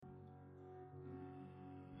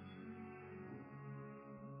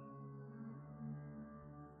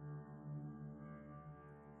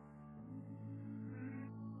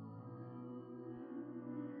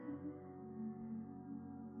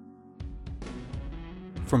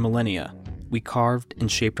For millennia, we carved and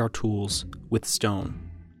shaped our tools with stone.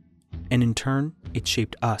 And in turn, it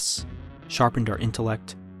shaped us, sharpened our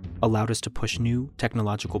intellect, allowed us to push new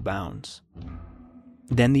technological bounds.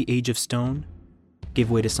 Then the age of stone gave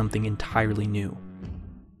way to something entirely new: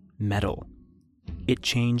 metal. It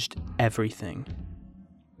changed everything.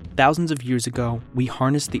 Thousands of years ago, we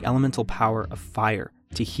harnessed the elemental power of fire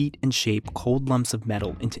to heat and shape cold lumps of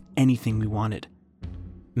metal into anything we wanted.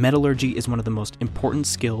 Metallurgy is one of the most important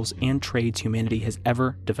skills and trades humanity has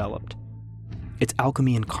ever developed. It's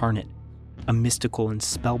alchemy incarnate, a mystical and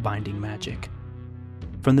spellbinding magic.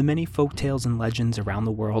 From the many folk tales and legends around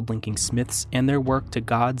the world linking smiths and their work to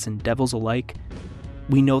gods and devils alike,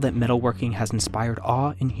 we know that metalworking has inspired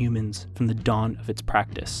awe in humans from the dawn of its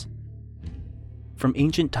practice. From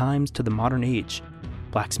ancient times to the modern age,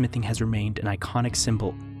 blacksmithing has remained an iconic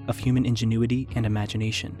symbol of human ingenuity and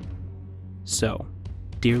imagination. So,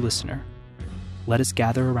 dear listener, let us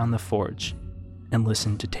gather around the forge and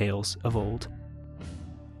listen to tales of old.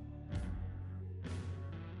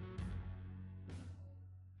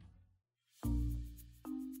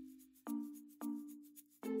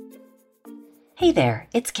 Hey there,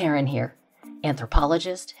 it's Karen here,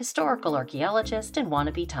 anthropologist, historical archaeologist, and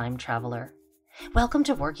wannabe time traveler. Welcome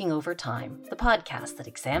to Working Over Time, the podcast that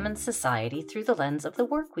examines society through the lens of the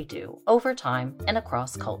work we do over time and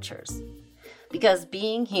across cultures. Because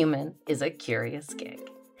being human is a curious gig.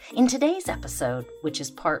 In today's episode, which is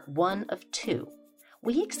part 1 of 2,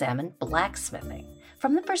 we examine blacksmithing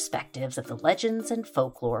from the perspectives of the legends and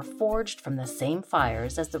folklore forged from the same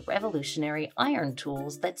fires as the revolutionary iron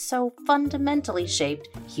tools that so fundamentally shaped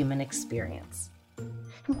human experience.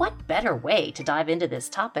 And what better way to dive into this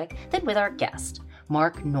topic than with our guest,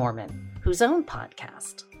 Mark Norman, whose own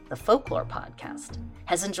podcast, the Folklore Podcast,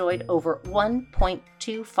 has enjoyed over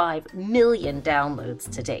 1.25 million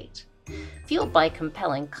downloads to date, fueled by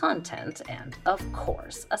compelling content and, of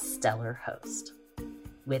course, a stellar host.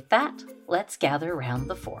 With that, let's gather around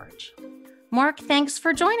the forge. Mark, thanks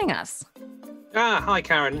for joining us. Hi,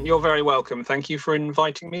 Karen. You're very welcome. Thank you for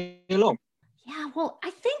inviting me along. Yeah, well, I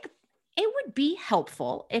think it would be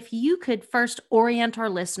helpful if you could first orient our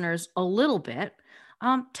listeners a little bit.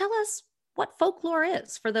 Tell us what folklore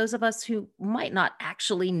is for those of us who might not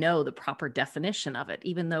actually know the proper definition of it,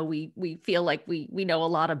 even though we feel like we know a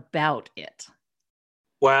lot about it.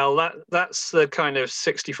 Well, that's the kind of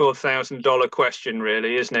 $64,000 question,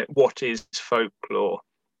 really, isn't it? What is folklore?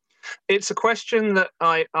 It's a question that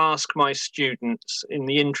I ask my students in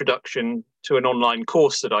the introduction to an online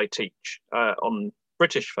course that I teach on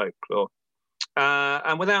British folklore.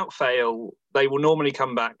 And without fail, they will normally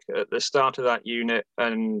come back at the start of that unit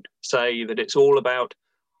and say that it's all about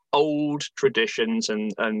old traditions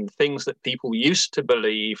and things that people used to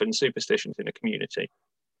believe and superstitions in a community.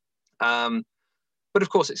 But of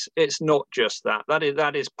course, it's not just that.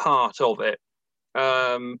 That is part of it.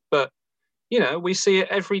 But, we see it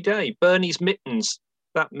every day. Bernie's mittens,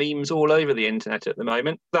 that meme's all over the internet at the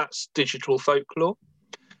moment. That's digital folklore.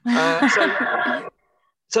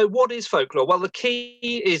 So what is folklore? Well, the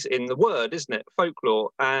key is in the word, isn't it?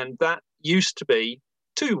 Folklore. And that used to be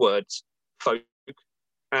 2 words, folk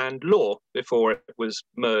and lore, before it was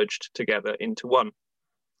merged together into one.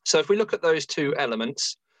 So if we look at those 2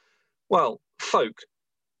 elements, well, folk,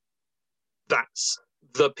 that's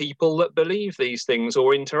the people that believe these things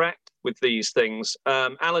or interact with these things.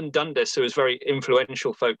 Alan Dundas, who is a very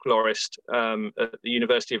influential folklorist at the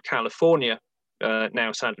University of California,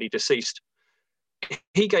 now sadly deceased,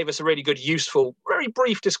 he gave us a really good, useful, very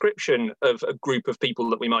brief description of a group of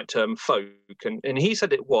people that we might term folk. And he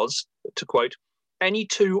said it was, to quote, any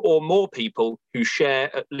 2 or more people who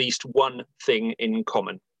share at least one thing in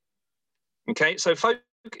common. Okay, so folk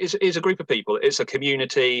is a group of people. It's a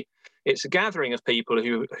community. It's a gathering of people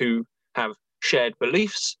who have shared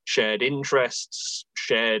beliefs, shared interests,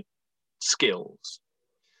 shared skills.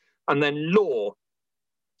 And then lore.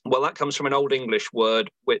 Well, that comes from an Old English word,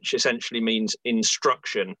 which essentially means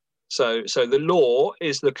instruction. So the lore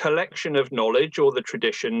is the collection of knowledge or the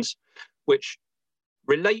traditions which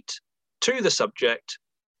relate to the subject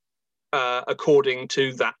according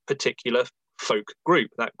to that particular folk group,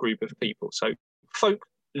 that group of people. So folk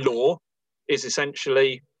lore is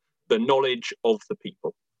essentially the knowledge of the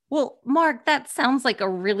people. Well, Mark, that sounds like a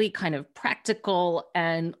really kind of practical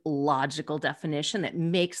and logical definition that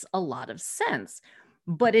makes a lot of sense.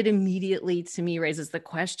 But it immediately, to me, raises the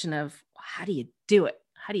question of how do you do it?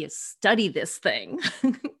 How do you study this thing?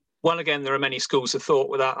 Well, again, there are many schools of thought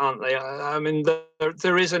with that, aren't they? I mean,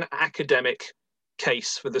 there is an academic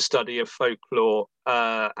case for the study of folklore,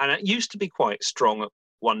 and it used to be quite strong at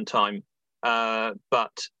one time.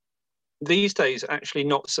 But These days, actually,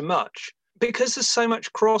 not so much, because there's so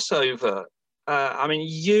much crossover. I mean,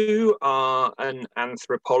 you are an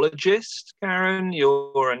anthropologist, Karen.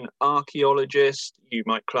 You're an archaeologist. You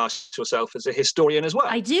might class yourself as a historian as well.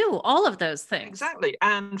 I do all of those things. Exactly.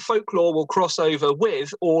 And folklore will cross over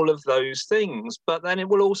with all of those things, but then it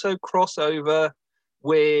will also cross over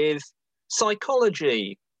with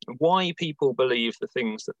psychology, why people believe the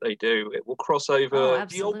things that they do. It will cross over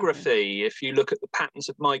geography, if you look at the patterns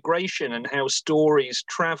of migration and how stories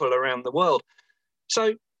travel around the world.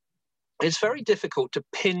 So it's very difficult to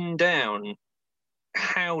pin down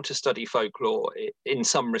how to study folklore in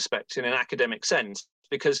some respects, in an academic sense,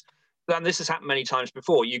 because and this has happened many times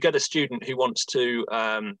before. You get a student who wants to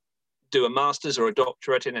do a master's or a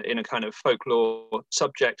doctorate in a kind of folklore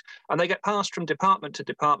subject, and they get passed from department to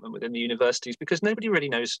department within the universities because nobody really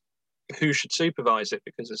knows who should supervise it,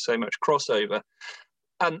 because there's so much crossover.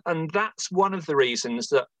 And that's one of the reasons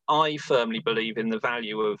that I firmly believe in the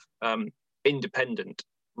value of independent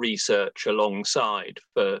research alongside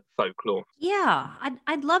for folklore. Yeah,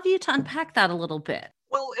 I'd love you to unpack that a little bit.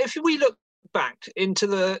 Well, if we look back into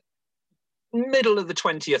the middle of the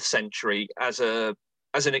 20th century as an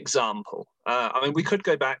example, I mean, we could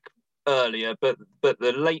go back earlier, but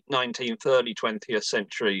the late 19th, early 20th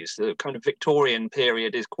centuries, the kind of Victorian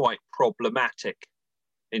period, is quite problematic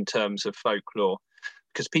in terms of folklore,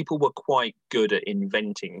 because people were quite good at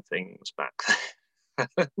inventing things back then.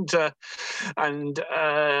 and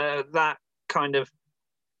that kind of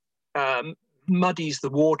muddies the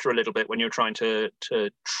water a little bit when you're trying to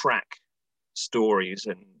track stories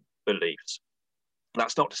and beliefs.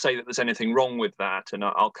 That's not to say that there's anything wrong with that, and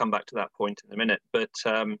I'll come back to that point in a minute, but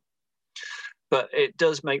it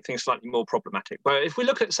does make things slightly more problematic. But if we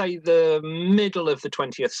look at, say, the middle of the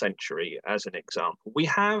 20th century as an example, we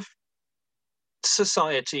have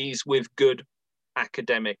societies with good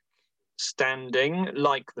academic standing,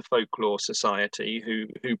 like the Folklore Society,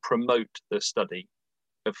 who promote the study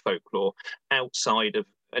of folklore outside of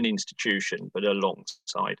an institution, but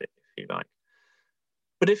alongside it, if you like.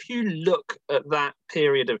 But if you look at that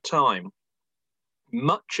period of time,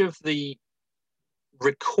 much of the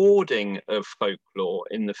recording of folklore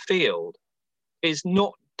in the field is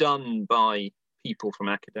not done by people from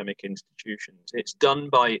academic institutions. It's done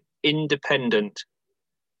by independent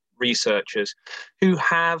researchers who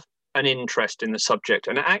have an interest in the subject.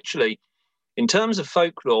 And actually, in terms of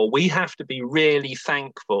folklore, we have to be really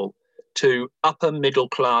thankful to upper middle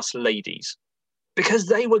class ladies, because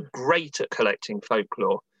they were great at collecting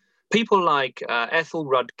folklore. People like Ethel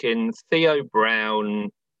Rudkin, Theo Brown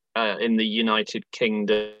in the United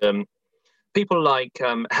Kingdom, people like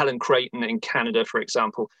Helen Creighton in Canada, for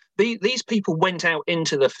example. These people went out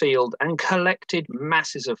into the field and collected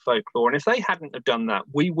masses of folklore. And if they hadn't have done that,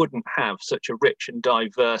 we wouldn't have such a rich and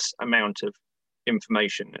diverse amount of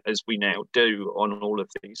information as we now do on all of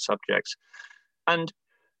these subjects. And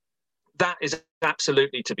that is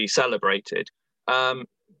absolutely to be celebrated.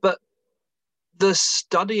 But the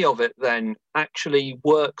study of it then actually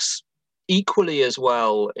works equally as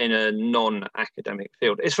well in a non-academic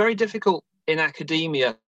field. It's very difficult in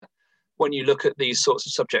academia when you look at these sorts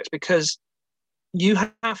of subjects, because you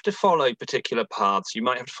have to follow particular paths. You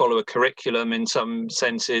might have to follow a curriculum in some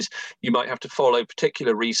senses. You might have to follow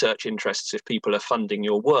particular research interests if people are funding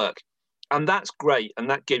your work. And that's great. And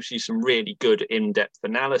that gives you some really good in-depth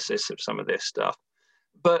analysis of some of this stuff.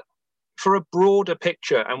 But for a broader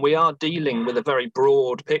picture, and we are dealing with a very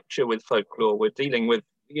broad picture with folklore, we're dealing with,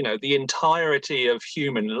 you know, the entirety of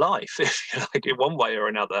human life, if you like, in one way or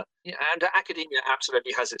another. And academia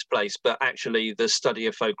absolutely has its place, but actually the study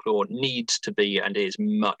of folklore needs to be and is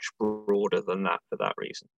much broader than that for that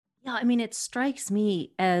reason. Yeah, I mean, it strikes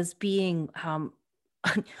me as being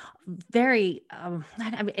very,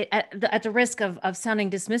 I mean, at the risk of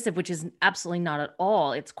sounding dismissive, which is absolutely not at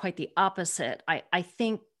all. It's quite the opposite. I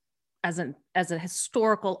think as a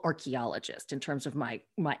historical archaeologist, in terms of my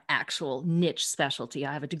actual niche specialty,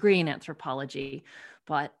 I have a degree in anthropology,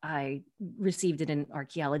 but I received it in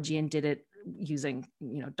archaeology and did it using,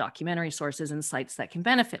 you know, documentary sources and sites that can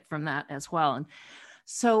benefit from that as well. And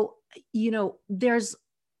so, you know, there's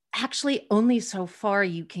actually only so far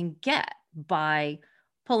you can get by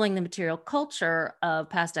pulling the material culture of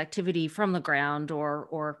past activity from the ground,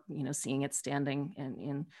 or you know, seeing it standing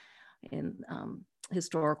in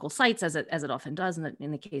historical sites, as it often does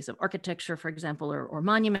in the case of architecture, for example, or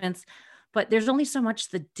monuments. But there's only so much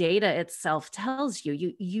the data itself tells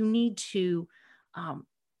you. You need to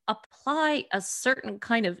apply a certain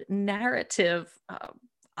kind of narrative,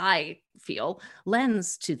 I feel,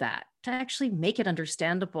 lens to that to actually make it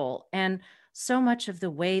understandable. And so much of the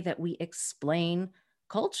way that we explain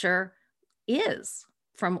culture is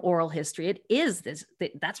from oral history. It is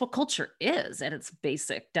that's what culture is at its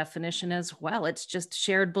basic definition as well. It's just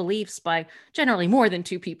shared beliefs by generally more than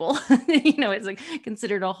two people. It's like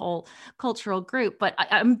considered a whole cultural group. But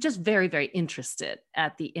I'm just very, very interested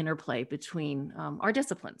at the interplay between our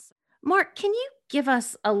disciplines. Mark, can you give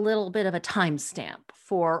us a little bit of a timestamp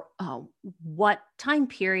for what time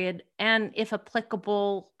period and, if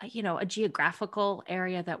applicable, a geographical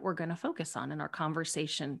area that we're going to focus on in our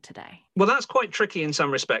conversation today? Well, that's quite tricky in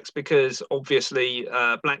some respects because obviously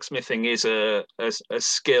blacksmithing is a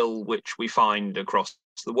skill which we find across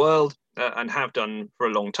the world and have done for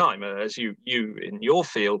a long time, as you in your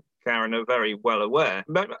field, Karen, are very well aware.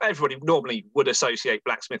 But everybody normally would associate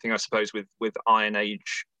blacksmithing, I suppose, with Iron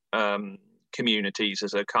Age communities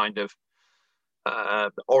as a kind of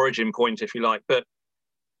origin point, if you like. But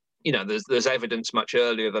there's evidence much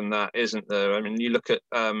earlier than that, isn't there? I mean, you look at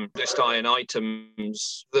this iron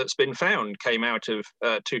items that's been found came out of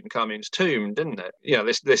Tutankhamun's tomb, didn't it?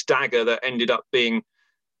 This dagger that ended up being,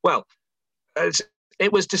 well,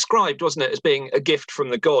 it was described, wasn't it, as being a gift from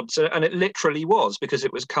the gods, and it literally was, because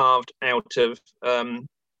it was carved out of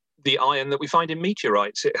the iron that we find in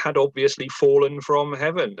meteorites. It had obviously fallen from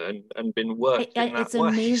heaven and been worked in that it's way.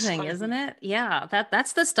 amazing, isn't it? Yeah,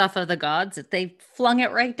 that's the stuff of the gods. They flung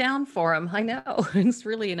it right down for him. I know. It's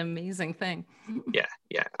really an amazing thing. Yeah,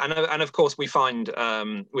 and of course we find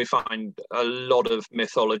a lot of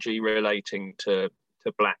mythology relating to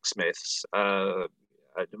blacksmiths,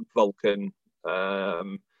 Vulcan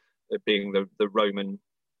being the Roman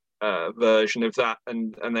version of that,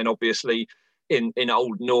 and then obviously in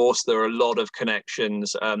Old Norse there are a lot of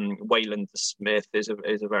connections. Wayland the Smith is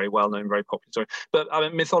a very well-known, very popular story.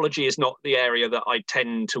 But mythology is not the area that I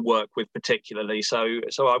tend to work with particularly, so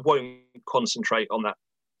I won't concentrate on that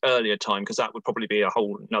earlier time, because that would probably be a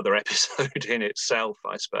whole another episode in itself,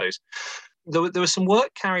 I suppose. There was some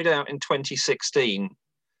work carried out in 2016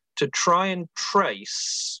 to try and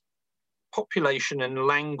trace population and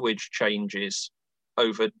language changes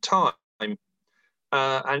over time.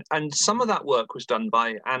 And some of that work was done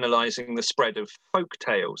by analysing the spread of folk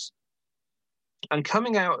tales. And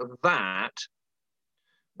coming out of that,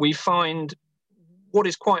 we find what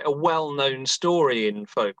is quite a well-known story in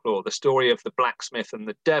folklore, the story of the blacksmith and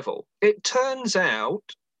the devil. It turns out,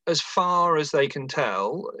 as far as they can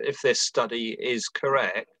tell, if this study is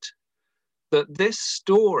correct, that this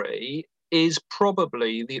story is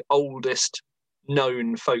probably the oldest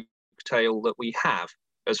known folk tale that we have,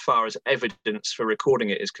 as far as evidence for recording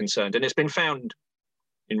it is concerned. And it's been found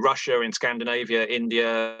in Russia, in Scandinavia,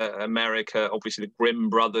 India, America. Obviously, the Grimm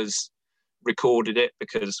brothers recorded it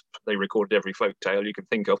because they recorded every folk tale you can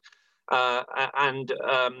think of, and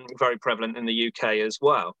very prevalent in the UK as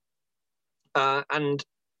well. And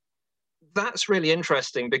that's really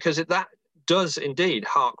interesting because that does indeed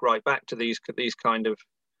hark right back to these kind of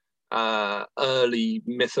early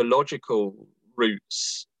mythological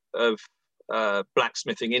roots of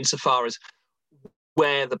blacksmithing, insofar as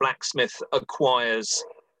where the blacksmith acquires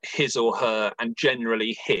his or her, and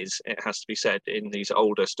generally his, it has to be said, in these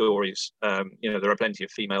older stories. There are plenty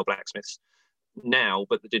of female blacksmiths now,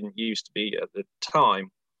 but there didn't used to be at the time,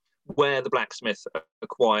 where the blacksmith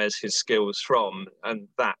acquires his skills from. And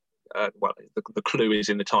that, the clue is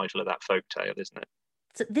in the title of that folk tale, isn't it?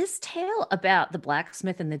 So this tale about the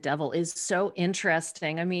blacksmith and the devil is so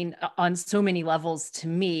interesting. I mean, on so many levels to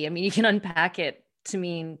me. I mean, you can unpack it to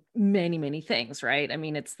mean many, many things, right? I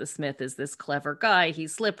mean, it's the smith is this clever guy.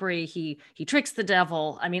 He's slippery. He tricks the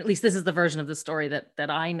devil. I mean, at least this is the version of the story that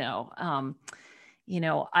I know.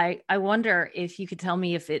 I wonder if you could tell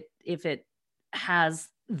me if it has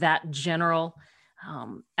that general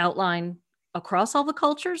outline across all the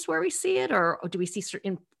cultures where we see it, or do we see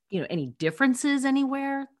certain, any differences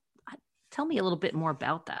anywhere? Tell me a little bit more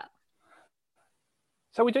about that.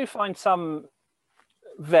 So we do find some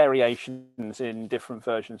variations in different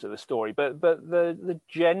versions of the story, but the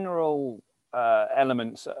general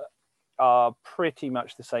elements are pretty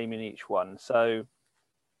much the same in each one. So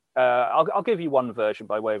I'll give you one version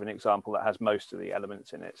by way of an example that has most of the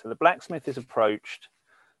elements in it. So the blacksmith is approached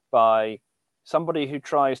by somebody who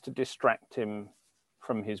tries to distract him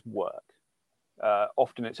from his work.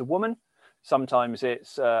 Often it's a woman, sometimes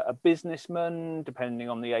it's a businessman, depending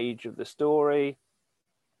on the age of the story.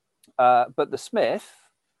 But the smith,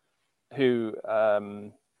 who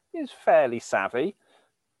is fairly savvy,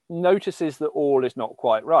 notices that all is not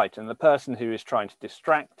quite right, and the person who is trying to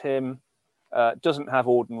distract him doesn't have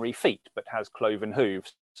ordinary feet, but has cloven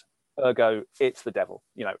hooves. Ergo, it's the devil,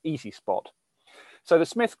 easy spot. So the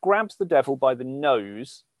smith grabs the devil by the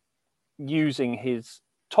nose using his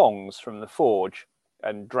tongs from the forge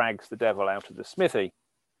and drags the devil out of the smithy,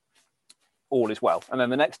 all is well. And then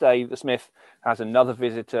the next day, the smith has another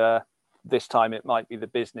visitor. This time it might be the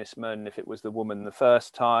businessman if it was the woman the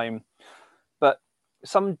first time. But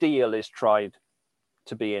some deal is tried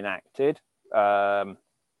to be enacted. A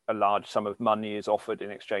large sum of money is offered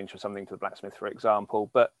in exchange for something to the blacksmith, for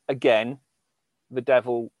example. But again, the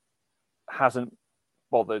devil hasn't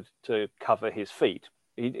bothered to cover his feet.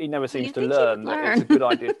 He never seems to learn that it's a good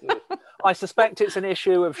idea. I suspect it's an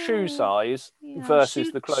issue of shoe size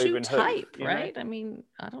versus the cloven shoe type, hoof, right? I mean,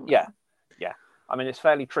 I don't know. Yeah. I mean, it's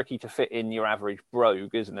fairly tricky to fit in your average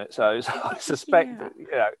brogue, isn't it? So I suspect that,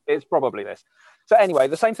 it's probably this. So anyway,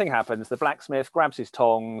 the same thing happens. The blacksmith grabs his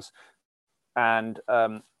tongs and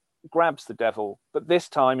grabs the devil. But this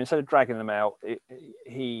time, instead of dragging them out,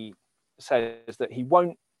 he says that he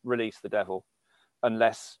won't release the devil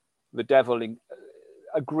unless the devil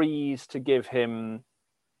agrees to give him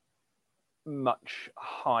much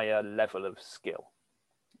higher level of skill.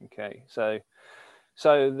 Okay, so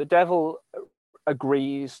the devil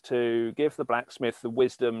agrees to give the blacksmith the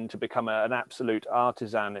wisdom to become an absolute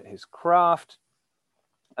artisan at his craft,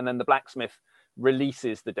 and then the blacksmith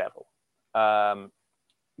releases the devil.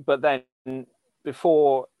 But then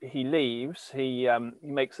before he leaves, he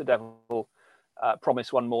makes the devil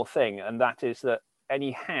promise one more thing, and that is that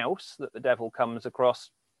any house that the devil comes across,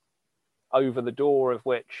 over the door of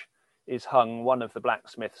which is hung one of the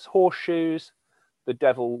blacksmith's horseshoes, the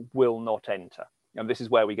devil will not enter. And this is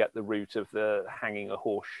where we get the root of the hanging a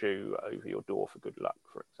horseshoe over your door for good luck,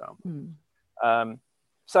 for example.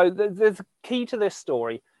 So the key to this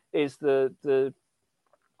story is the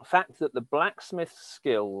fact that the blacksmith's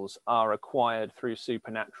skills are acquired through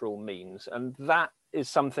supernatural means. And that is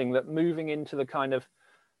something that, moving into the kind of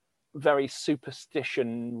very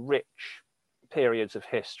superstition-rich periods of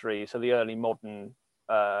history, so the early modern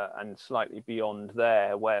and slightly beyond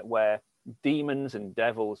there, where demons and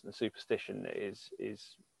devils and superstition is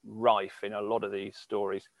rife in a lot of these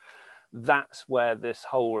stories, that's where this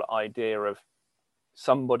whole idea of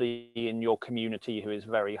somebody in your community who is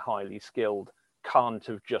very highly skilled can't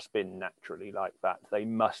have just been naturally like that. They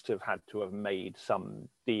must have had to have made some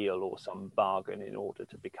deal or some bargain in order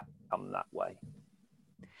to become that way.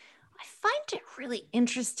 I find it really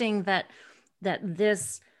interesting that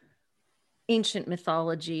this ancient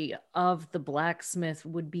mythology of the blacksmith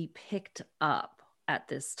would be picked up at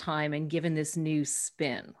this time and given this new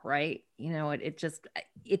spin, right? You know,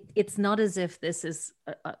 it's not as if this is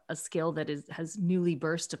a skill that has newly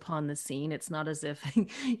burst upon the scene. It's not as if,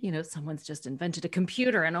 you know, someone's just invented a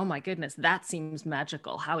computer and, oh my goodness, that seems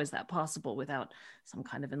magical. How is that possible without some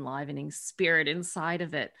kind of enlivening spirit inside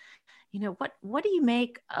of it? You know, what do you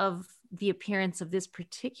make of the appearance of this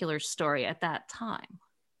particular story at that time?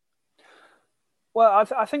 Well,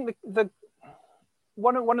 I think the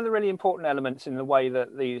one of the really important elements in the way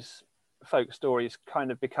that these folk stories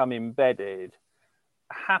kind of become embedded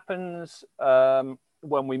happens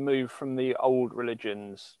when we move from the old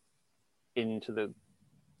religions into the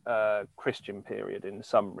Christian period in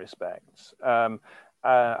some respects. And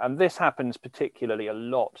this happens particularly a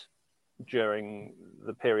lot during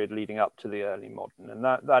the period leading up to the early modern. And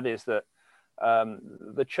that is that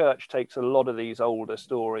the church takes a lot of these older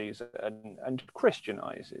stories and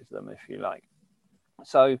Christianizes them, if you like.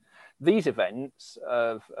 So these events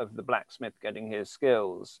of the blacksmith getting his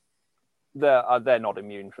skills, they're not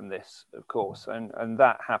immune from this, of course. And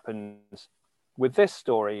that happens with this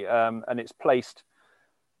story. And it's placed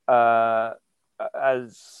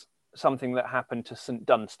as something that happened to St.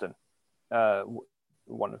 Dunstan,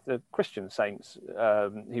 one of the Christian saints.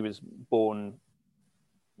 He was born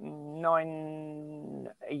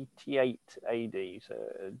 988 AD,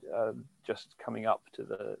 so just coming up to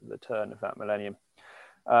the turn of that millennium.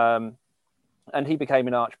 And he became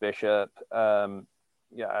an archbishop, and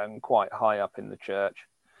quite high up in the church.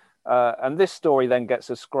 And this story then gets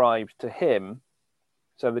ascribed to him.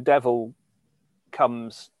 So the devil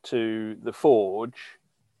comes to the forge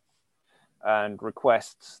and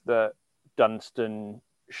requests that Dunstan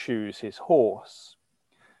shoes his horse.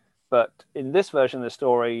 But in this version of the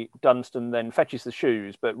story, Dunstan then fetches the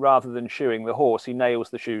shoes, but rather than shoeing the horse, he nails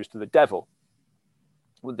the shoes to the devil.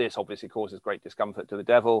 Well, this obviously causes great discomfort to the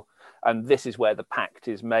devil. And this is where the pact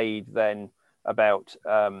is made then about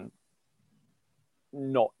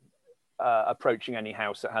not approaching any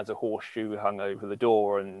house that has a horseshoe hung over the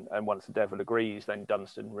door. And once the devil agrees, then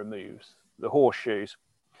Dunstan removes the horseshoes.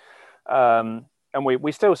 And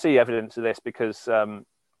we still see evidence of this because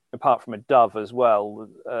apart from a dove as well,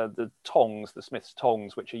 the tongs, the smith's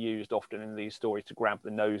tongs, which are used often in these stories to grab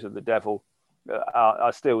the nose of the devil,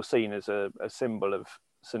 are still seen as a symbol of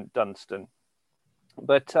St. Dunstan.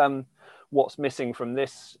 But what's missing from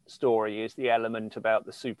this story is the element about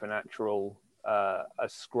the supernatural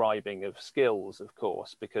ascribing of skills, of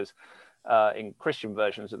course, because in Christian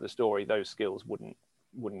versions of the story, those skills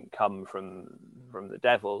wouldn't come from the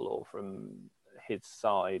devil or from his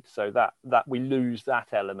side. So that we lose that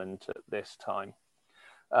element at this time.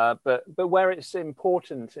 But where it's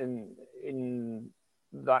important in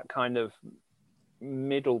that kind of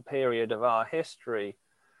middle period of our history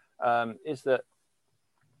is that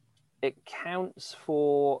it counts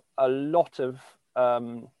for a lot of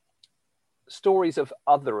stories of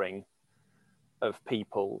othering of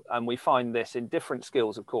people, and we find this in different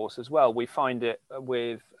skills, of course, as well. We find it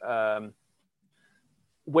with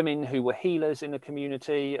women who were healers in a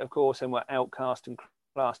community, of course, and were outcast and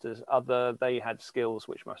classed as other. They had skills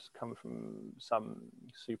which must come from some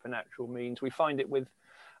supernatural means. We find it with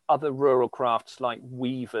other rural crafts like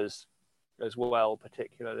weavers as well,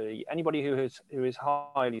 particularly. Anybody who is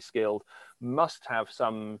highly skilled must have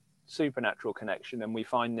some supernatural connection, and we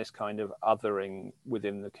find this kind of othering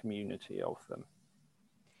within the community of them.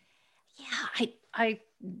 Yeah, I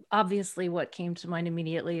obviously what came to mind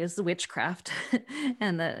immediately is the witchcraft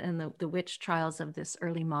and the witch trials of this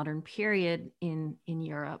early modern period in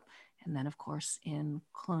Europe, and then of course in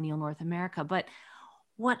colonial North America. But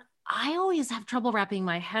what I always have trouble wrapping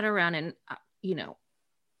my head around, and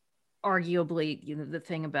arguably, the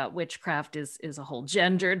thing about witchcraft is a whole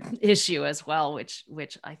gendered issue as well,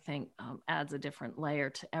 which I think adds a different layer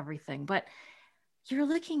to everything. But you're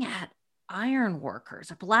looking at iron workers.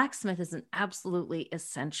 A blacksmith is an absolutely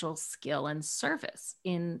essential skill and service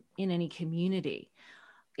in any community.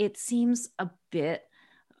 It seems a bit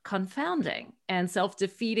confounding and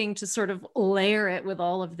self-defeating to sort of layer it with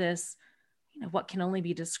all of this, what can only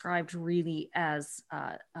be described really as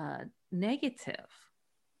negative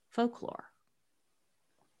folklore.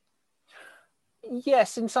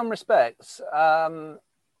 Yes, in some respects.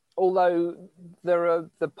 Although there are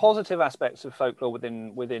the positive aspects of folklore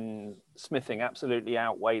within smithing absolutely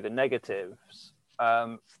outweigh the negatives.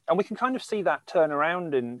 And we can kind of see that turn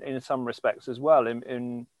around in some respects as well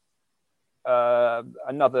in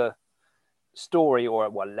another story, or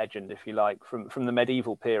legend, if you like, from the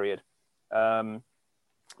medieval period.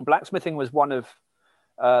 Blacksmithing was one of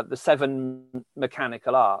the 7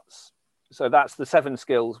 mechanical arts. So that's the 7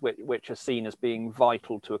 skills which are seen as being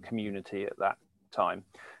vital to a community at that time.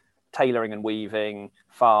 Tailoring and weaving,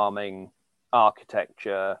 farming,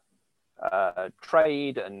 architecture,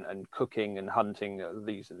 trade and cooking and hunting.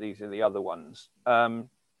 These are the other ones.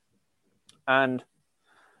 And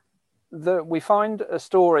we find a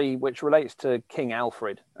story which relates to King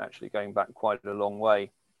Alfred, actually going back quite a long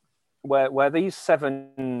way, where these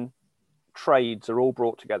 7 trades are all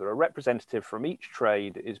brought together. A representative from each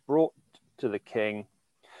trade is brought to the king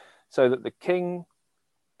so that the king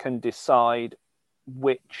can decide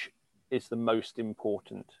which is the most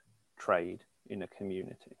important trade in a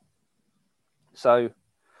community. So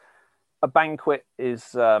a banquet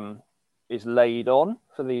is laid on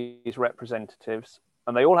for these representatives,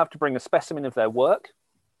 and they all have to bring a specimen of their work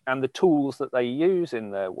and the tools that they use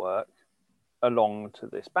in their work along to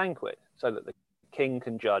this banquet, so that the king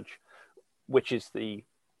can judge which is the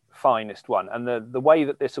finest one. And the way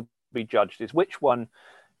that this will be judged is which one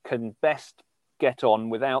can best get on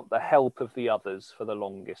without the help of the others for the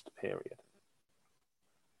longest period.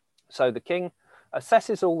 So the king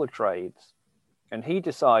assesses all the trades, and he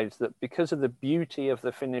decides that because of the beauty of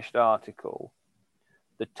the finished article,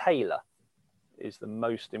 the tailor is the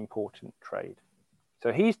most important trade.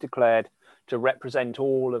 So he's declared to represent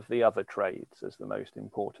all of the other trades as the most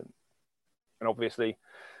important. And obviously,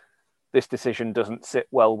 this decision doesn't sit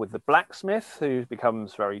well with the blacksmith, who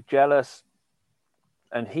becomes very jealous.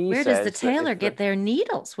 And where does the tailor get their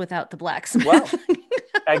needles without the blacksmith? Well,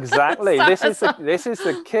 exactly. This is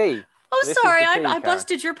the key. Oh, sorry, I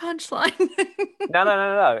busted your punchline.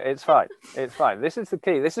 No. It's fine. It's fine. This is the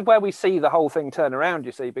key. This is where we see the whole thing turn around,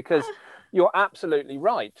 you see, because you're absolutely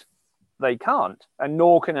right. They can't, and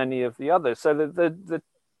nor can any of the others. So the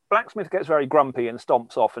blacksmith gets very grumpy and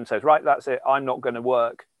stomps off and says, right, that's it. I'm not going to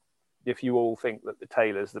work if you all think that the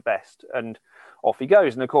tailor's the best. And off he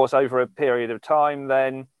goes. And of course, over a period of time,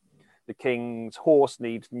 then the king's horse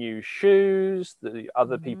needs new shoes, the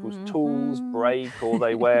other people's tools break or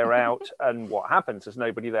they wear out. And what happens? There's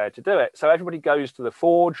nobody there to do it. So everybody goes to the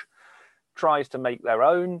forge, tries to make their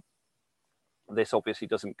own. This obviously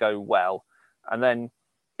doesn't go well. And then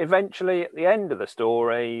eventually, at the end of the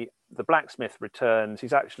story, the blacksmith returns.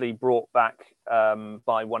 He's actually brought back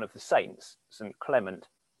by one of the saints, St. Clement.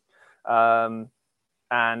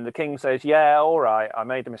 And the king says, yeah, all right, I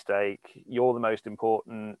made a mistake. You're the most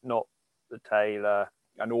important, not the tailor,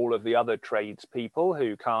 and all of the other tradespeople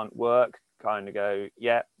who can't work kind of go,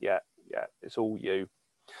 yeah, it's all you.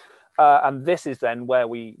 And this is then where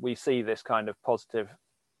we see this kind of positive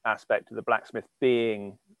aspect of the blacksmith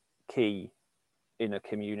being key in a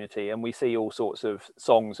community. And we see all sorts of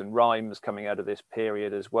songs and rhymes coming out of this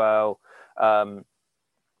period as well.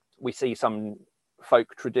 We see some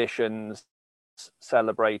folk traditions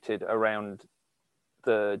celebrated around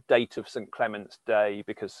the date of St. Clement's Day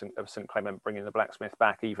because of St. Clement bringing the blacksmith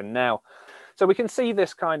back even now. So we can see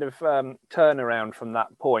this kind of turnaround from that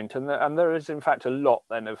point. And there is, in fact, a lot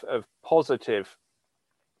then of positive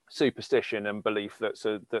superstition and belief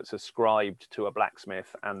that's ascribed to a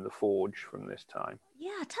blacksmith and the forge from this time.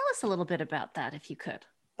 Yeah, tell us a little bit about that, if you could.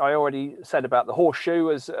 I already said about the horseshoe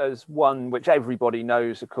as one which everybody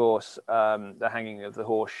knows, of course, the hanging of the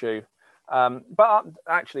horseshoe. But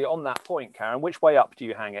actually, on that point, Karen, which way up do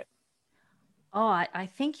you hang it? Oh, I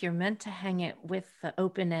think you're meant to hang it with the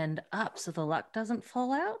open end up so the luck doesn't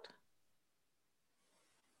fall out.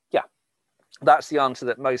 Yeah, that's the answer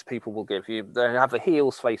that most people will give you. They have the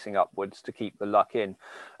heels facing upwards to keep the luck in.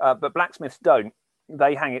 But blacksmiths don't.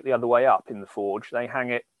 They hang it the other way up in the forge. They hang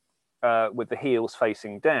it with the heels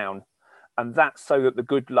facing down. And that's so that the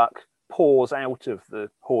good luck pours out of the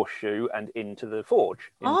horseshoe and into the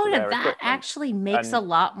forge. Oh, yeah, that actually makes a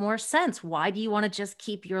lot more sense. Why do you want to just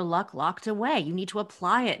keep your luck locked away? You need to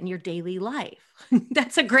apply it in your daily life.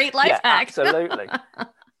 That's a great life hack. Absolutely.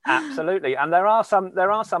 Absolutely. And there are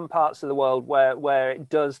some parts of the world where it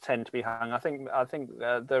does tend to be hung. I think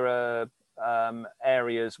there are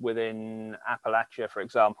areas within Appalachia, for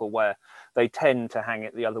example, where they tend to hang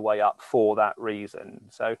it the other way up for that reason.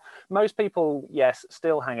 So most people, yes,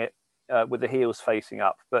 still hang it with the heels facing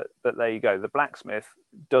up, but there you go. The blacksmith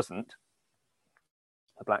doesn't.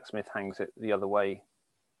 The blacksmith hangs it the other way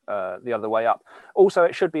up. Also,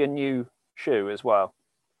 it should be a new shoe as well,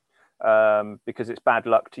 because it's bad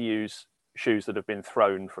luck to use shoes that have been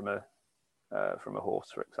thrown from a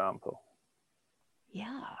horse, for example.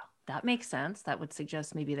 Yeah, that makes sense. That would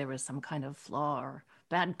suggest maybe there was some kind of flaw or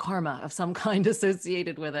bad karma of some kind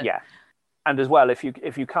associated with it. Yeah, and as well, if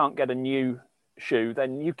you can't get a new shoe,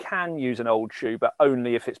 then you can use an old shoe, but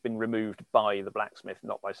only if it's been removed by the blacksmith,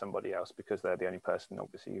 not by somebody else, because they're the only person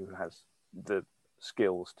obviously who has the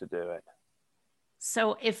skills to do it.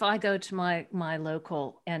 So if I go to my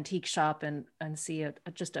local antique shop and see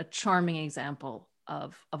just a charming example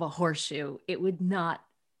of a horseshoe, it would not,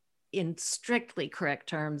 in strictly correct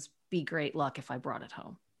terms, be great luck if I brought it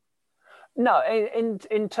home. No,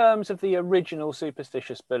 in terms of the original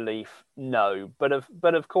superstitious belief, no. But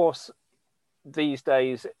of course, these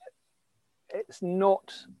days, it's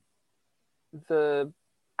not the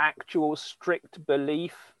actual strict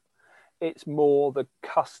belief. It's more the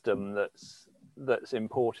custom that's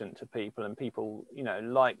important to people, and people,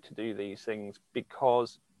 like to do these things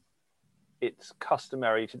because it's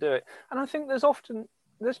customary to do it. And I think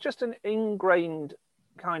there's just an ingrained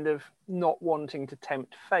kind of not wanting to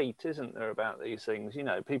tempt fate, isn't there, about these things?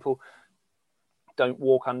 People don't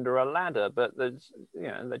walk under a ladder, but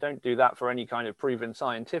they don't do that for any kind of proven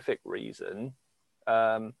scientific reason.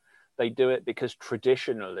 They do it because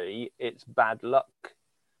traditionally it's bad luck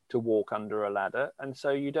to walk under a ladder, and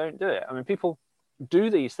so you don't do it. I mean, people do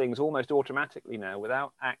these things almost automatically now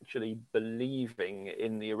without actually believing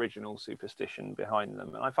in the original superstition behind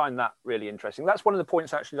them, and I find that really interesting. That's one of the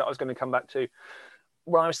points actually that I was going to come back to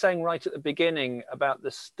when I was saying right at the beginning about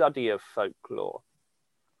the study of folklore.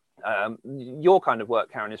 Your kind of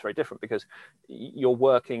work, Karen, is very different because you're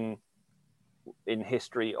working in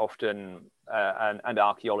history often and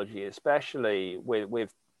archaeology especially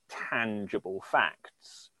with tangible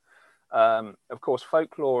facts. Of course,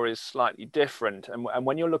 folklore is slightly different, and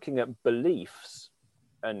when you're looking at beliefs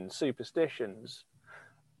and superstitions,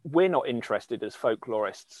 we're not interested as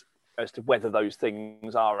folklorists as to whether those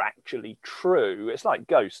things are actually true. It's like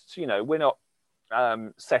ghosts, we're not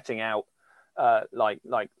setting out like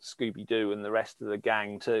Scooby-Doo and the rest of the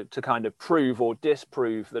gang to kind of prove or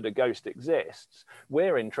disprove that a ghost exists.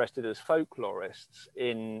 We're interested as folklorists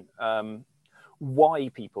in why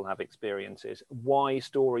people have experiences, why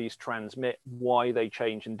stories transmit, why they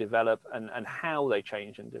change and develop, and how they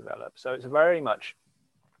change and develop. So it's very much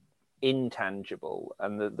intangible,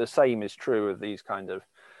 and the same is true of these kind of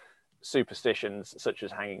superstitions such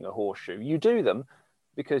as hanging a horseshoe. You do them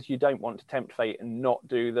because you don't want to tempt fate and not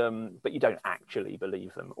do them, but you don't actually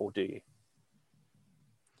believe them, or do you?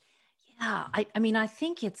 Yeah, I mean, I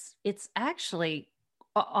think it's actually,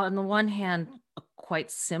 on the one hand, quite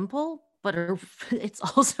simple, but it's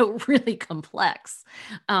also really complex.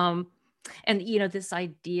 And, this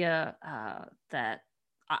idea that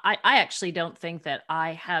I actually don't think that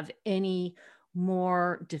I have any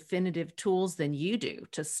more definitive tools than you do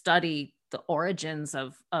to study the origins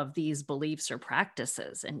of these beliefs or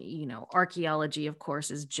practices. And, archaeology, of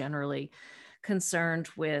course, is generally concerned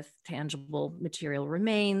with tangible material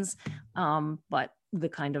remains. But the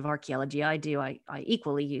kind of archaeology I do, I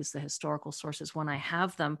equally use the historical sources when I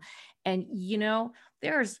have them. And,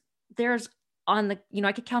 there's on the,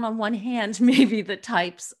 I could count on one hand, maybe the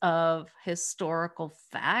types of historical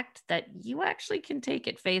fact that you actually can take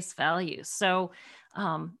at face value. So,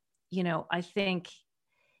 I think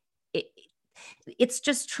it's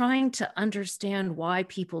just trying to understand why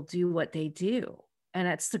people do what they do. And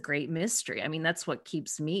that's the great mystery. I mean, that's what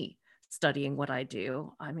keeps me studying what I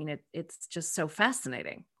do. I mean, it's just so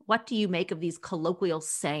fascinating. What do you make of these colloquial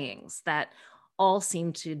sayings that all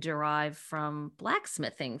seem to derive from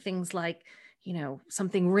blacksmithing? Things like,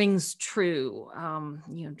 something rings true.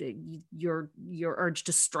 Your urge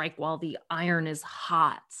to strike while the iron is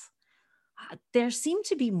hot. There seem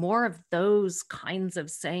to be more of those kinds of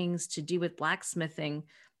sayings to do with blacksmithing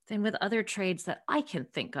than with other trades that I can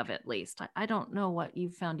think of, at least. I don't know what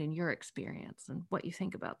you've found in your experience and what you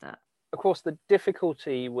think about that. Of course, the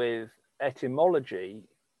difficulty with etymology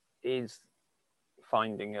is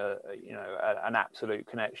finding an absolute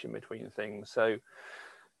connection between things. So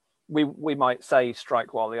we might say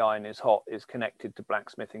strike while the iron is hot is connected to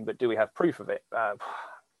blacksmithing, but do we have proof of it?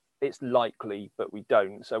 It's likely, but we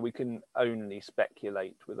don't. So we can only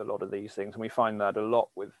speculate with a lot of these things. And we find that a lot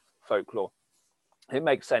with folklore. It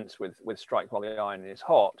makes sense with strike while the iron is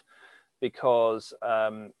hot, because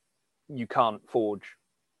you can't forge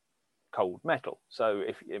cold metal. So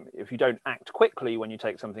if you don't act quickly when you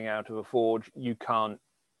take something out of a forge, you can't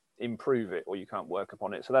improve it or you can't work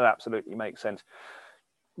upon it. So that absolutely makes sense.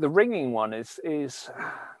 The ringing one is it's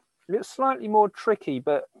slightly more tricky,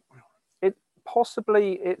 but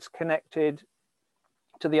it's connected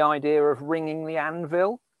to the idea of ringing the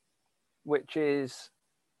anvil, which is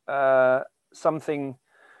something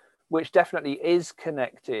which definitely is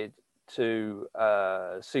connected to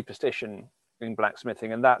superstition in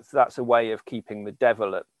blacksmithing, and that's a way of keeping the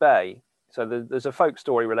devil at bay. So there's a folk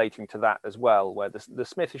story relating to that as well, where the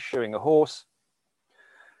smith is shoeing a horse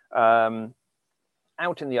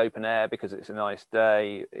out in the open air because it's a nice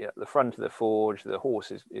day. At the front of the forge, the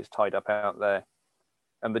horse is tied up out there,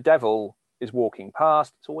 and the devil is walking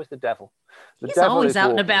past. It's always the devil. He's always out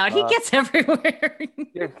and about. He gets everywhere.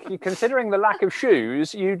 Considering the lack of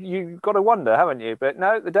shoes, you've got to wonder, haven't you? But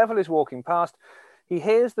no, the devil is walking past. He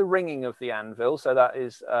hears the ringing of the anvil. So that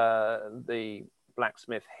is the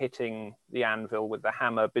blacksmith hitting the anvil with the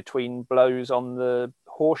hammer between blows on the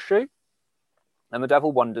horseshoe. And the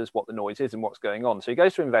devil wonders what the noise is and what's going on. So he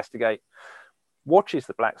goes to investigate, watches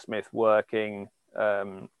the blacksmith working,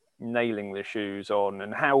 nailing the shoes on,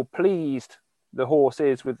 and how pleased the horse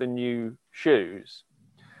is with the new shoes.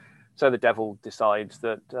 So the devil decides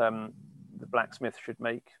that the blacksmith should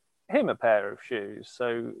make him a pair of shoes.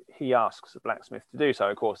 So he asks the blacksmith to do so.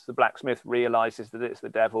 Of course, the blacksmith realizes that it's the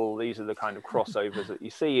devil. These are the kind of crossovers that you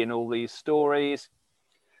see in all these stories.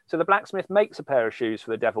 So the blacksmith makes a pair of shoes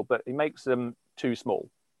for the devil, but he makes them too small,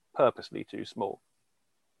 purposely too small,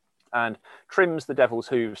 and trims the devil's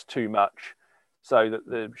hooves too much so that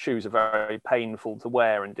the shoes are very painful to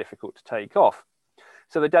wear and difficult to take off.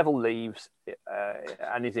 So the devil leaves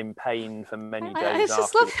and is in pain for many days.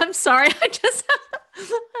 I'm sorry.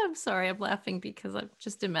 I'm sorry. I'm laughing because I'm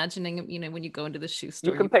just imagining, when you go into the shoe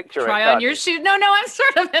store, you can picture try on your shoe. No, I'm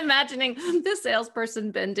sort of imagining the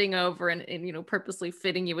salesperson bending over and purposely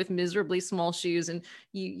fitting you with miserably small shoes. And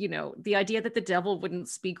the idea that the devil wouldn't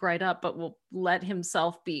speak right up, but will let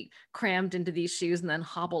himself be crammed into these shoes and then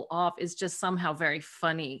hobble off is just somehow very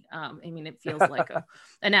funny. It feels like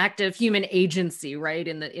an act of human agency, right?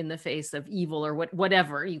 In the face of evil or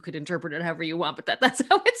whatever. You could interpret it however you want, but that's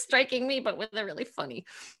how it's striking me, but with a really funny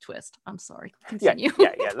twist. I'm sorry. Continue.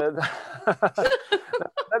 Yeah.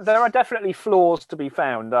 There are definitely flaws to be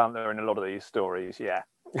found, aren't there, in a lot of these stories? Yeah.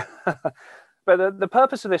 But the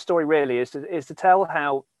purpose of this story really is to tell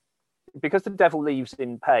how, because the devil leaves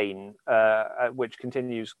in pain, which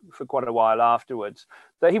continues for quite a while afterwards,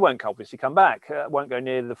 that he won't obviously come back, won't go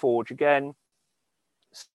near the forge again.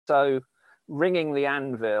 So ringing the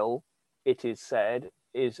anvil, it is said,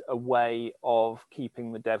 is a way of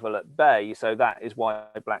keeping the devil at bay. So that is why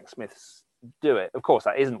blacksmiths do it. Of course,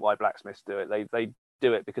 that isn't why blacksmiths do it. They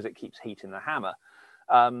do it because it keeps heat in the hammer.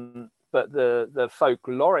 But the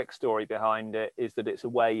folkloric story behind it is that it's a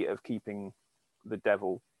way of keeping the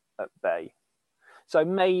devil at bay. So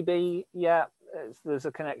maybe, there's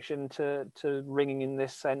a connection to ringing in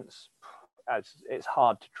this sense, as it's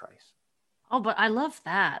hard to trace. Oh, but I love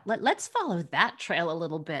that. Let's follow that trail a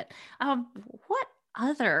little bit. What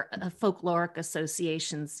other folkloric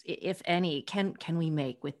associations, if any, can we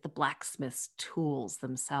make with the blacksmith's tools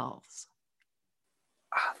themselves?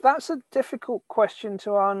 That's a difficult question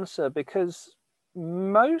to answer because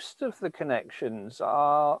most of the connections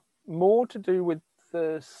are more to do with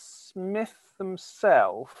the smith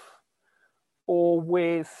themselves or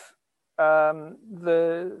with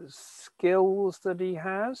the skills that he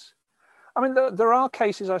has. I mean, there are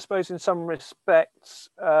cases, I suppose, in some respects,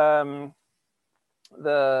 the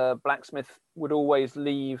blacksmith would always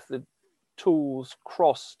leave the tools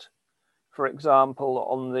crossed, for example,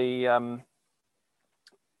 on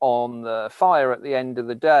the fire at the end of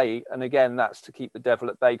the day. And again, that's to keep the devil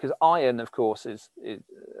at bay, because iron, of course, is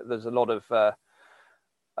there's a lot of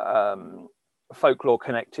folklore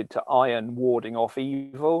connected to iron warding off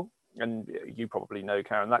evil. And you probably know,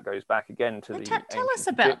 Karen, that goes back again to the Tell us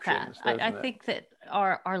about Egyptians, that. I think that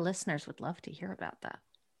our listeners would love to hear about that.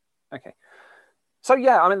 Okay. So,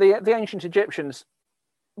 yeah, I mean, the ancient Egyptians,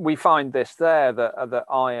 we find this there, that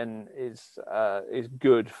iron is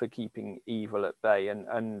good for keeping evil at bay,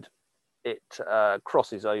 and it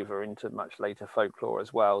crosses over into much later folklore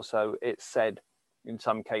as well. So it's said in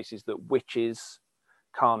some cases that witches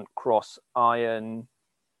can't cross iron,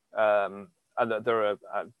 and that there are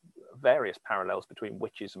various parallels between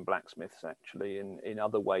witches and blacksmiths actually in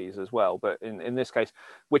other ways as well. But in this case,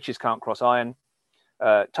 witches can't cross iron.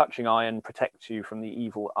 Touching iron protects you from the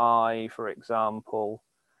evil eye, for example.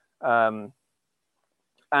 And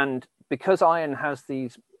because iron has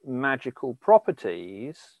these magical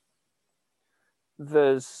properties,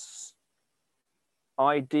 there's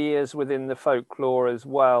ideas within the folklore as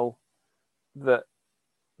well that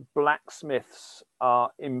blacksmiths are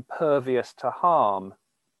impervious to harm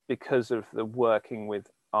because of the working with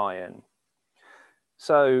iron.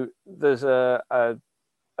 So there's a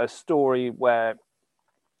story where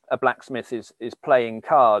a blacksmith is playing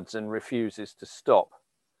cards and refuses to stop.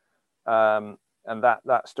 And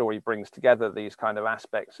that story brings together these kind of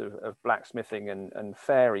aspects of blacksmithing and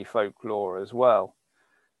fairy folklore as well.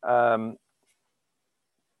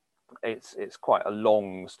 It's quite a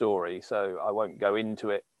long story, so I won't go into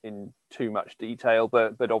it in too much detail,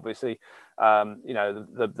 but obviously,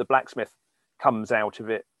 the blacksmith comes out of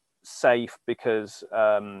it safe because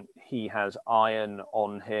he has iron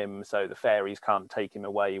on him, so the fairies can't take him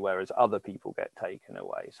away, whereas other people get taken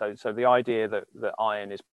away. So the idea that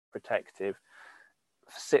iron is protective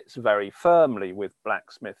sits very firmly with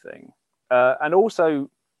blacksmithing, and also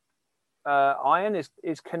iron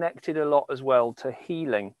is connected a lot as well to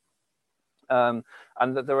healing. And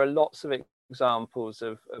that there are lots of examples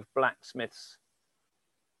of blacksmiths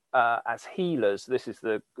as healers. This is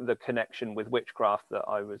the connection with witchcraft that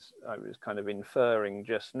I was kind of inferring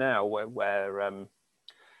just now, where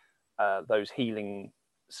those healing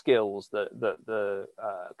skills that the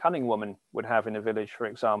cunning woman would have in a village, for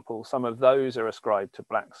example, some of those are ascribed to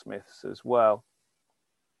blacksmiths as well.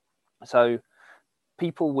 So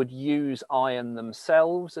people would use iron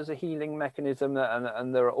themselves as a healing mechanism,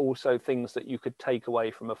 and there are also things that you could take away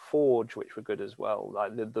from a forge which were good as well,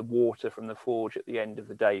 like the water from the forge at the end of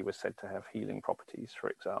the day was said to have healing properties, for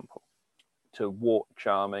example, to wart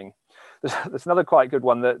charming. There's another quite good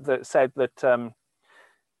one that said that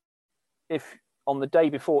if on the day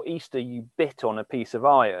before Easter you bit on a piece of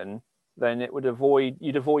iron, then you'd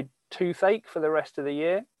avoid toothache for the rest of the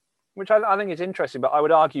year. Which I think is interesting, but I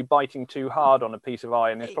would argue biting too hard on a piece of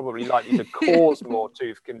iron is probably likely to cause more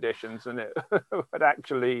tooth conditions than it would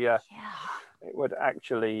actually to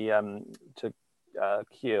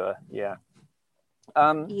cure. Yeah.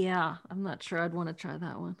 Yeah, I'm not sure I'd want to try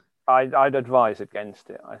that one. I'd advise against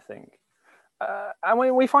it, I think.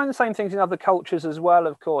 And we find the same things in other cultures as well,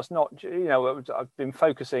 of course. Not, I've been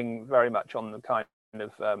focusing very much on the kind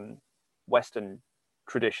of Western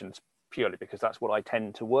traditions, purely because that's what I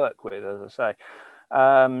tend to work with, as I say.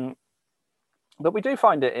 But we do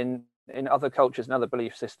find it in other cultures and other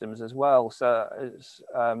belief systems as well. So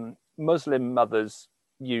Muslim mothers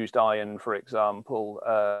used iron, for example,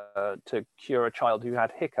 to cure a child who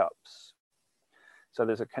had hiccups. So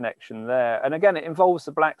there's a connection there. And again, it involves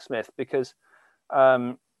the blacksmith because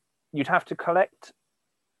you'd have to collect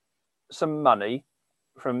some money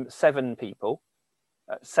from 7 people.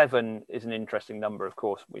 7 is an interesting number, of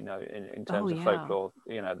course, we know in terms of folklore.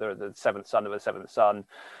 They're the 7th son of a 7th son,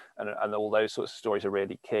 and all those sorts of stories are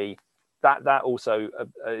really key. That also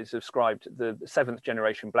is ascribed. The 7th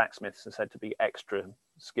generation blacksmiths are said to be extra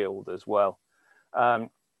skilled as well. But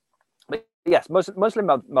yes,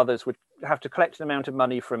 Muslim mothers would have to collect an amount of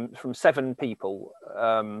money from 7 people,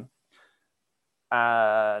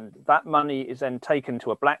 And that money is then taken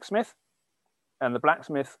to a blacksmith, and the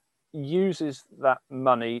blacksmith uses that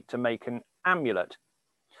money to make an amulet.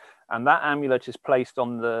 And that amulet is placed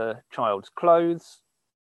on the child's clothes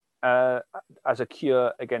as a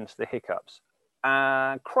cure against the hiccups.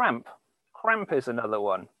 Cramp is another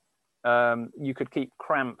one. You could keep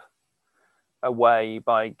cramp away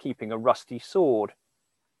by keeping a rusty sword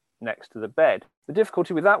next to the bed. The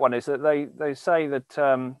difficulty with that one is that they say that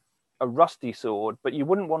a rusty sword, but you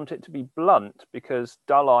wouldn't want it to be blunt because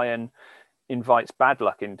dull iron invites bad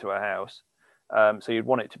luck into a house. So you'd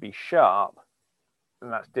want it to be sharp,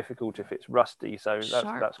 and that's difficult if it's rusty. So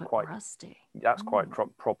that's quite rusty. That's quite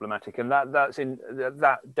problematic, and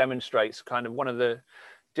that demonstrates kind of one of the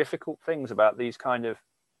difficult things about these kind of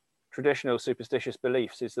traditional superstitious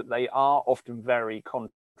beliefs is that they are often very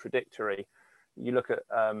contradictory. You look at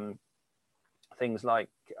things like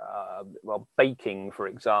baking, for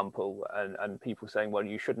example, and people saying, well,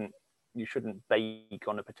 you shouldn't bake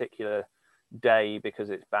on a particular day because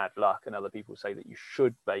it's bad luck, and other people say that you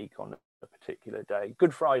should bake on a particular day.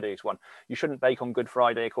 Good Friday is one. You shouldn't bake on Good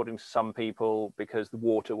Friday, according to some people, because the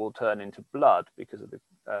water will turn into blood because of the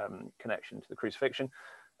connection to the crucifixion.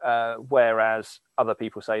 Whereas other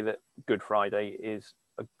people say that Good Friday is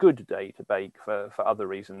a good day to bake for other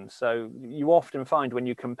reasons. So you often find when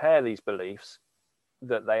you compare these beliefs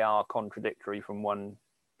that they are contradictory from one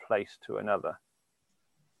place to another.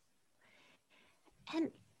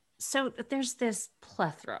 And so there's this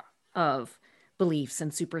plethora of beliefs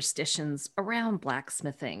and superstitions around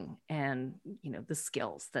blacksmithing and, the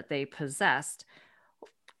skills that they possessed.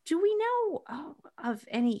 Do we know of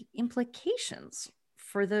any implications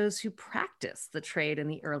for those who practice the trade in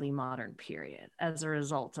the early modern period as a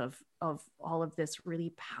result of all of this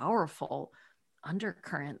really powerful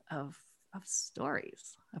undercurrent of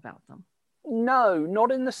stories about them? No,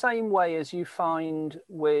 not in the same way as you find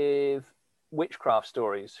with witchcraft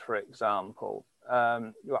stories, for example.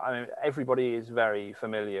 Everybody is very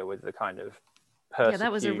familiar with the kind of persecution. Yeah,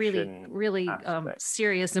 that was a really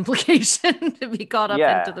serious implication to be caught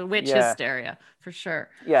up into the witch hysteria, for sure.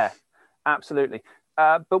 Yeah, absolutely.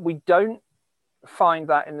 But we don't find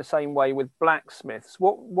that in the same way with blacksmiths.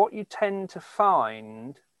 What you tend to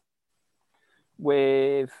find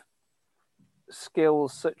with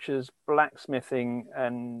skills such as blacksmithing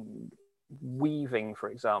and weaving, for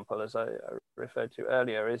example, as I referred to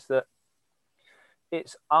earlier, is that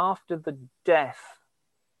it's after the death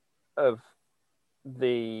of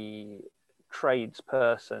the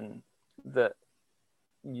tradesperson that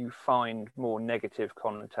you find more negative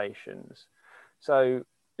connotations. So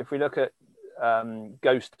if we look at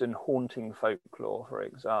ghost and haunting folklore, for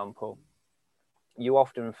example, you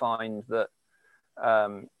often find that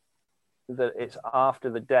that it's after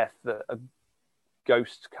the death that a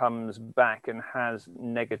ghost comes back and has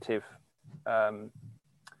negative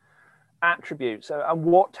attributes. So, and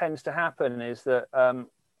what tends to happen is that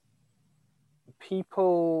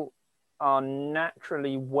people are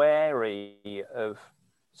naturally wary of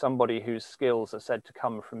somebody whose skills are said to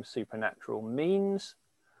come from supernatural means,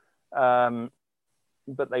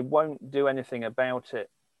 but they won't do anything about it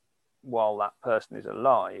while that person is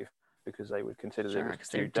alive because they would consider it was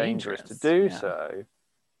too dangerous to do so.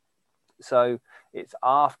 So it's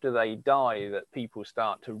after they die that people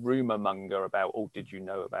start to rumor monger about, oh, did you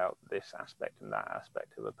know about this aspect and that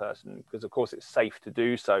aspect of a person? Because of course it's safe to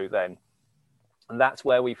do so then. And that's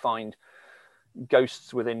where we find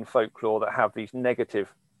ghosts within folklore that have these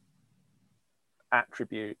negative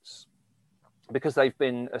attributes because they've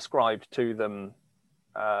been ascribed to them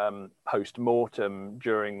post-mortem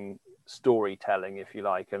during storytelling, if you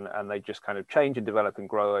like, and they just kind of change and develop and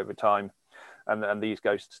grow over time. And these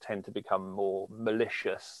ghosts tend to become more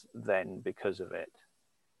malicious then because of it.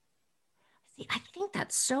 See, I think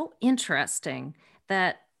that's so interesting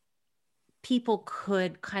that people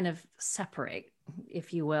could kind of separate,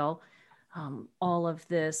 if you will, all of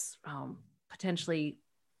this potentially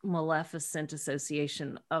maleficent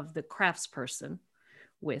association of the craftsperson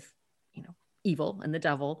with, evil and the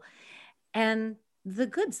devil, and the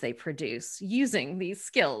goods they produce using these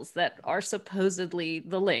skills that are supposedly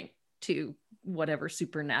the link to whatever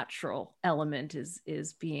supernatural element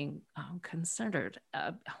is being considered.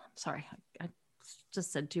 Sorry, I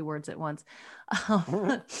just said two words at once.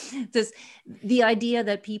 The idea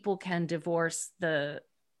that people can divorce the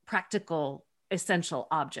practical essential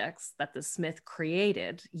objects that the smith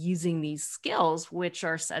created using these skills, which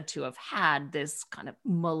are said to have had this kind of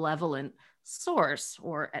malevolent source,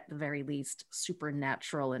 or at the very least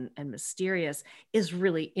supernatural and mysterious, is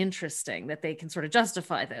really interesting that they can sort of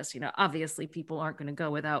justify this. Obviously people aren't going to go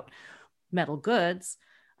without metal goods,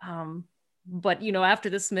 But, after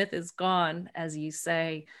the smith is gone, as you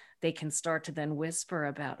say, they can start to then whisper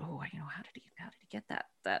about, how did he get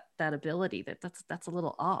that ability? That's a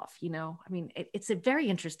little off, it's a very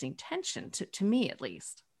interesting tension to me, at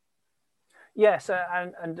least. Yes.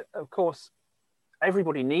 And of course,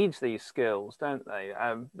 everybody needs these skills, don't they?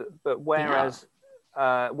 But whereas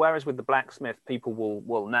with the blacksmith, people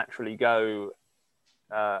will naturally go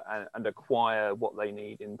and acquire what they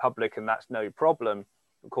need in public, and that's no problem.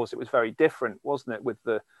 Of course, it was very different, wasn't it, with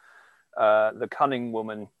the cunning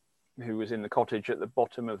woman who was in the cottage at the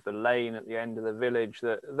bottom of the lane at the end of the village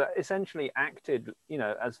that essentially acted,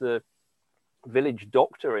 as the village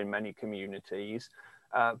doctor in many communities.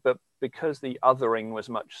 But because the othering was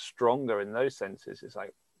much stronger in those senses, it's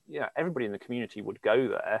like, everybody in the community would go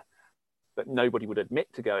there, but nobody would admit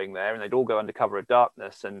to going there, and they'd all go under cover of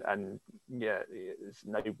darkness, and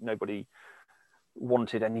nobody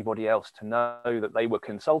wanted anybody else to know that they were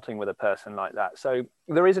consulting with a person like that. So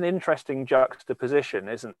there is an interesting juxtaposition,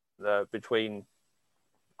 isn't there, between,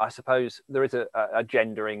 I suppose there is a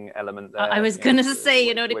gendering element there. I was going to say,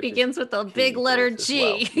 it begins with a big letter G.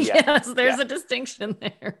 Well. Yeah. Yes, there's a distinction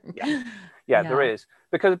there. Yeah, there is.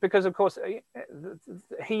 Because of course,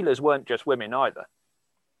 healers weren't just women either.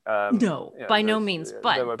 No, by no means.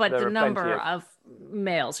 But the number of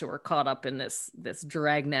males who were caught up in this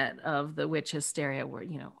dragnet of the witch hysteria were,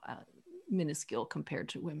 minuscule compared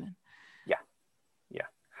to women. Yeah.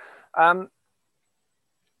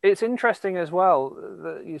 It's interesting as well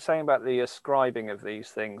that you're saying about the ascribing of these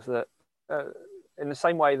things, that in the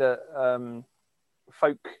same way that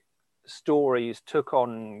folk stories took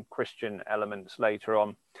on Christian elements later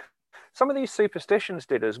on, some of these superstitions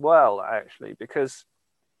did as well, actually, because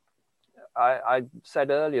I said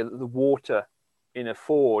earlier that the water in a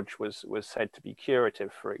forge was said to be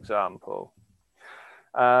curative, for example.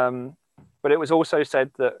 But it was also said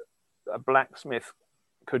that a blacksmith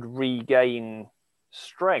could regain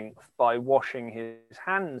strength by washing his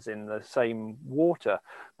hands in the same water.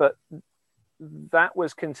 But that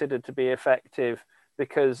was considered to be effective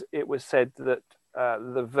because it was said that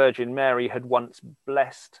the Virgin Mary had once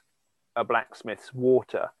blessed a blacksmith's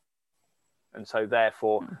water. And so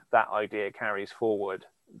therefore that idea carries forward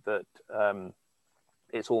that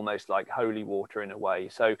it's almost like holy water in a way.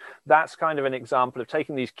 So that's kind of an example of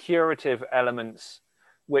taking these curative elements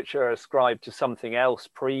which are ascribed to something else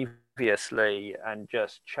previously and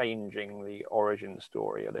just changing the origin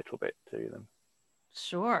story a little bit to them.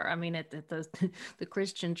 Sure. I mean, the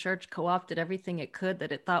Christian church co-opted everything it could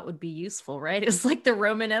that it thought would be useful, right? It's like the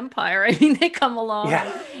Roman Empire. I mean, they come along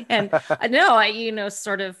and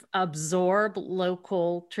sort of absorb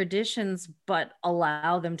local traditions, but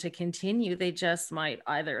allow them to continue. They just might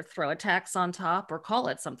either throw a tax on top or call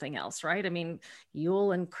it something else, right? I mean,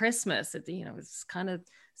 Yule and Christmas, it's kind of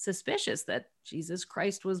suspicious that Jesus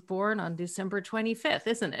Christ was born on December 25th,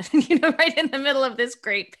 isn't it? Right in the middle of this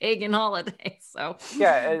great pagan holiday. So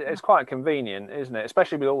yeah, it's quite convenient, isn't it?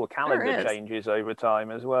 Especially with all the calendar changes over time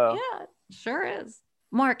as well. Yeah, sure is.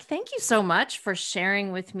 Mark, thank you so much for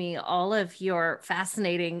sharing with me all of your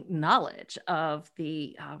fascinating knowledge of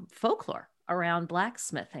the folklore around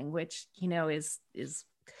blacksmithing, which, is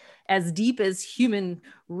as deep as human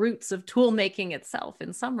roots of tool making itself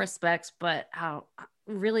in some respects, but how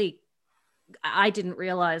really I didn't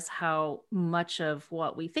realize how much of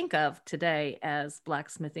what we think of today as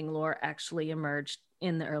blacksmithing lore actually emerged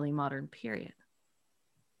in the early modern period.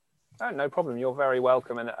 Oh, no problem. You're very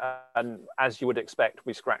welcome. And as you would expect,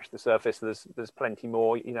 we scratched the surface. There's plenty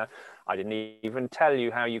more. I didn't even tell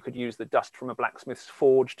you how you could use the dust from a blacksmith's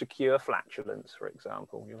forge to cure flatulence, for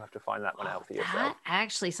example. You'll have to find that one out for yourself. That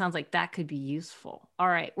actually sounds like that could be useful. All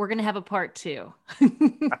right, we're going to have a part 2.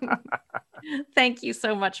 Thank you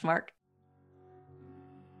so much, Mark.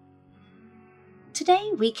 Today,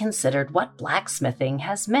 we considered what blacksmithing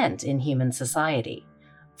has meant in human society,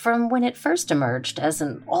 from when it first emerged as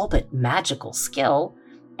an all but magical skill,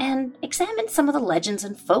 and examined some of the legends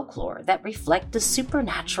and folklore that reflect the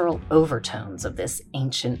supernatural overtones of this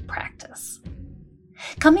ancient practice.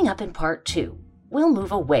 Coming up in part 2, we'll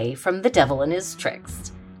move away from the devil and his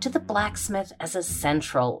tricks to the blacksmith as a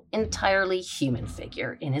central, entirely human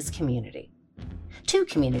figure in his community. 2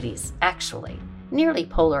 communities, actually, nearly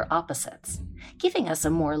polar opposites, giving us a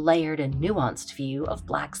more layered and nuanced view of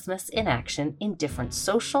blacksmiths in action in different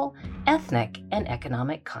social, ethnic, and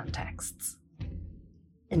economic contexts.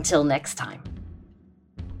 Until next time.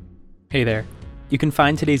 Hey there. You can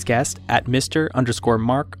find today's guest at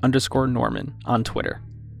Mr._Mark_Norman on Twitter.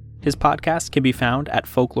 His podcast can be found at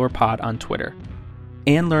FolklorePod on Twitter.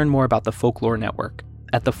 And learn more about the Folklore Network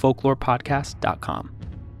at thefolklorepodcast.com.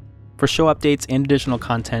 For show updates and additional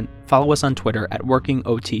content, follow us on Twitter at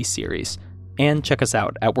WorkingOTSeries, and check us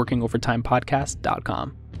out at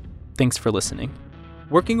workingovertimepodcast.com. Thanks for listening.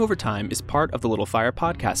 Working Overtime is part of the Little Fire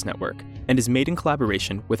Podcast Network and is made in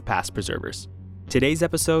collaboration with Past Preservers. Today's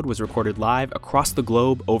episode was recorded live across the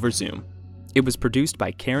globe over Zoom. It was produced by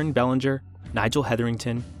Karen Bellinger, Nigel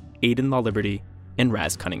Hetherington, Aidan LaLiberty, and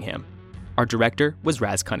Raz Cunningham. Our director was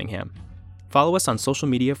Raz Cunningham. Follow us on social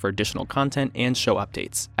media for additional content and show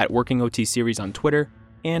updates at Working OT Series on Twitter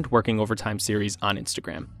and Working Overtime Series on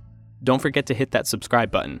Instagram. Don't forget to hit that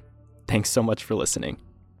subscribe button. Thanks so much for listening.